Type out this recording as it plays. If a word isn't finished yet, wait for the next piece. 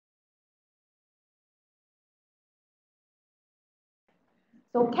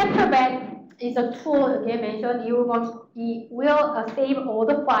So CaptureBAT is a tool again mentioned. It will save all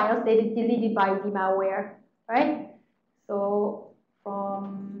the files that is deleted by the malware, right? So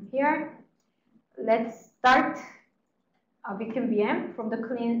from here, let's start a victim VM from the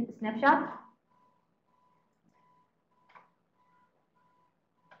clean snapshot.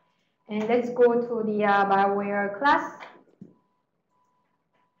 And let's go to the malware class.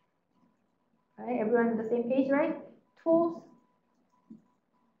 Right, everyone on the same page, right? Tools.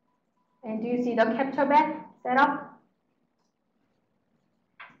 And do you see the CaptureBAT setup?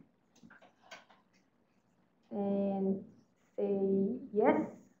 And say yes.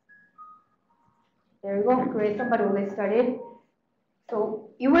 There you go. Great. Somebody already started. So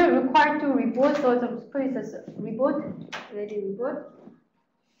you will require to reboot. So please reboot. Ready reboot.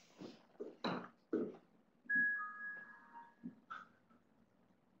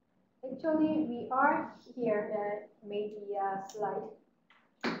 Actually, we are here that made the slide.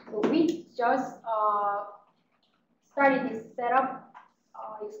 So we just started this setup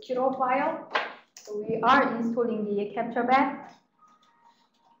executable file. So we are installing the CaptureBAT.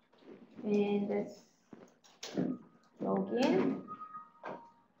 And let's log in.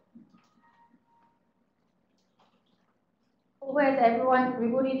 Who has everyone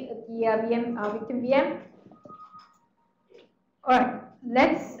rebooted the victim VM? All right,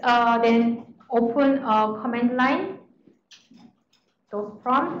 let's then open a command line, those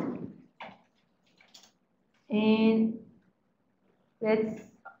prompt, and let's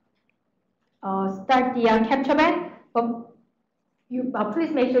start the CaptureBAT. But you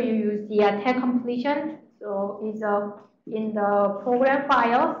please make sure you use the tag completion. So it's in the program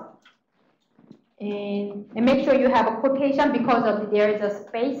files, and make sure you have a quotation because of there is a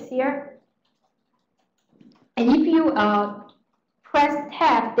space here. And if you press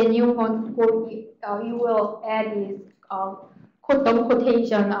tab, then you want to go. You will add this double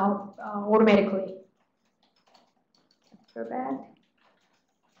quotation automatically. CaptureBAT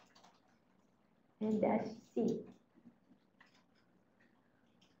and -C.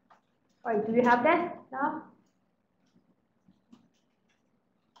 All right, do you have that now?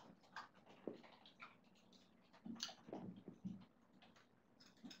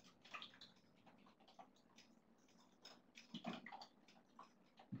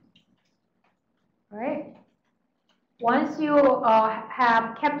 All right. Once you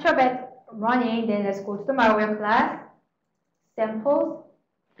have CaptureBAT running, then let's go to the malware class, samples.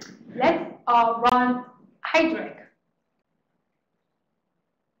 Let's run Hydrec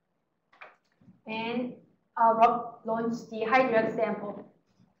and launch the Hydrec sample.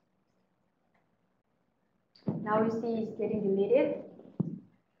 Now you see it's getting deleted.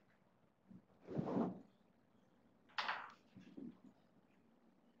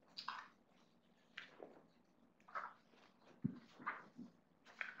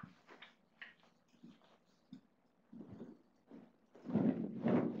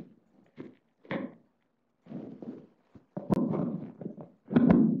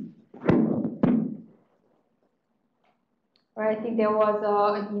 I think there was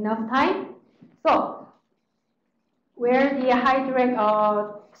enough time. So, where the Hydrec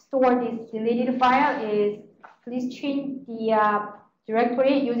store this deleted file is, please change the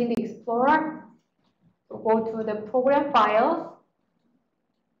directory using the Explorer. So go to the program files.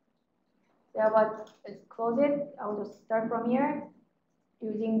 Let's close it. I'll just start from here.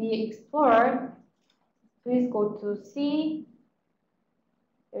 Using the Explorer, please go to C.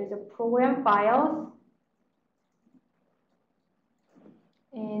 There's a program files.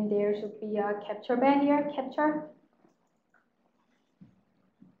 And there should be a CaptureBAT here, capture.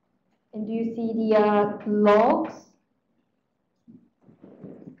 And do you see the logs?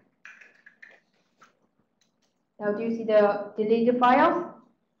 Now do you see the deleted files?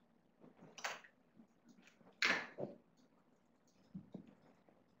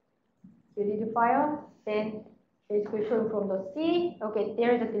 Deleted file, then it's shown from the C. Okay,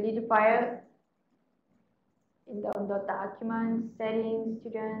 there's a deleted file. In the document, settings,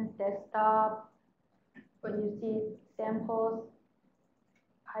 students, desktop, when you see samples,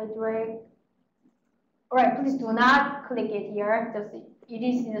 Hydrec. All right, please do not click it here. Just it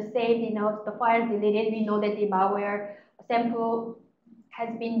is in the saved, the file deleted. We know that the malware sample has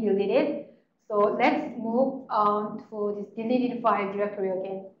been deleted. So let's move on to this deleted file directory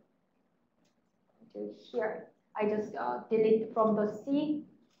again. To here, I just delete from the C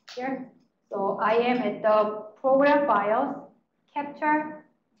here. So I am at the program files, capture,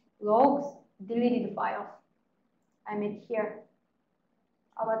 logs, deleted files. I'm at here.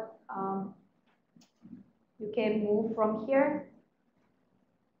 How about you can move from here,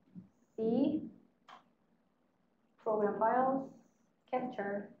 C, program files,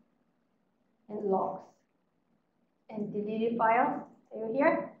 capture and logs and deleted files. Are you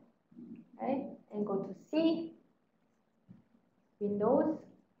here? Right? And go to C, Windows.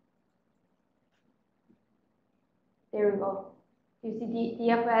 There we go. You see the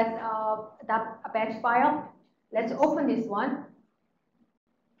DFS that batch file. Let's open this one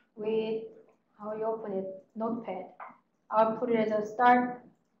with how you open it, Notepad. I'll put it as a start,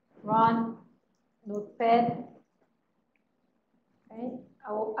 run, Notepad. Okay.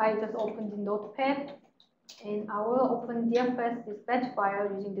 I just opened the Notepad, and I will open DFS this batch file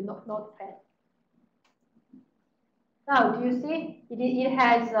using the Notepad. Now, do you see? It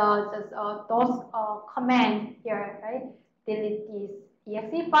has just those commands here, right? Delete this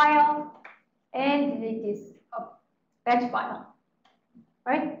exe file and delete this batch file,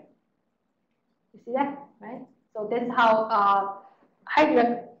 right? You see that, right? So that's how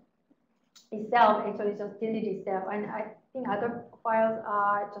Hydra itself actually just delete itself, and I think other files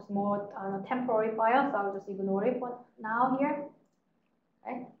are just more temporary files, so I'll just ignore it for now here,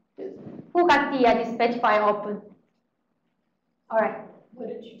 right? Who got the this batch file open? All right. What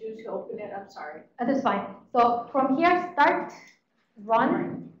did you do to open it? I'm sorry. That's fine. So from here, start,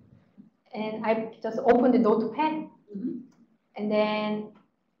 run, and I just open the Notepad, and then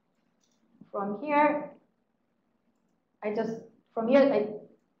from here, I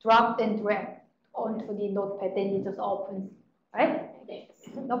drop and drag onto the Notepad, then it just opens, right? Thanks.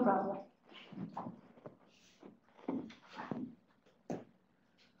 No problem.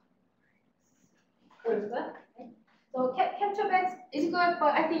 Where's that? So CaptureBAT is good,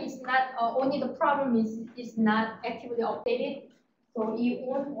 but I think it's not, only the problem is it's not actively updated. So it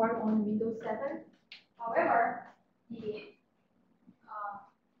won't work on Windows 7. However, the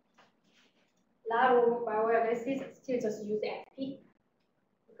lot malware analysis still just use XP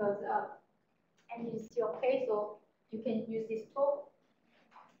because and it's still okay, so you can use this tool.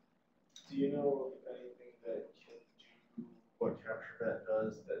 Do you know of anything that can do what CaptureBAT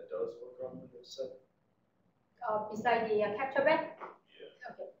does that does work on Windows 7? Beside the CaptureBAT?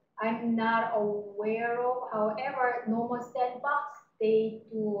 Yeah. Okay. I'm not aware of. However, normal sandbox, they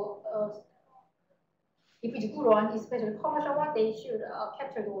do, if it's good one, especially commercial one, they should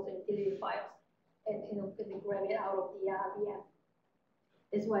capture those and delete files and grab it out of the VM.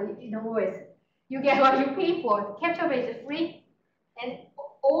 That's why, in other words, you get what you pay for. CaptureBAT is free, and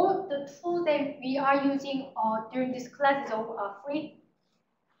all the tools that we are using during this class is all free.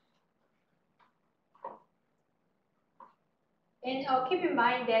 And keep in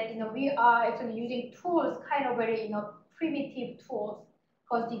mind that we are actually using tools, kind of very primitive tools,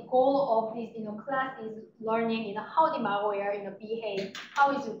 because the goal of this class is learning how the malware behave,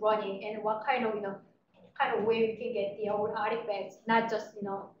 how is it running, and what kind of way we can get the old artifacts. Not just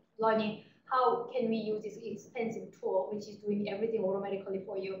learning how can we use this expensive tool, which is doing everything automatically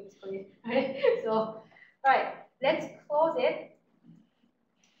for you, basically. Right? So, all right, let's close it.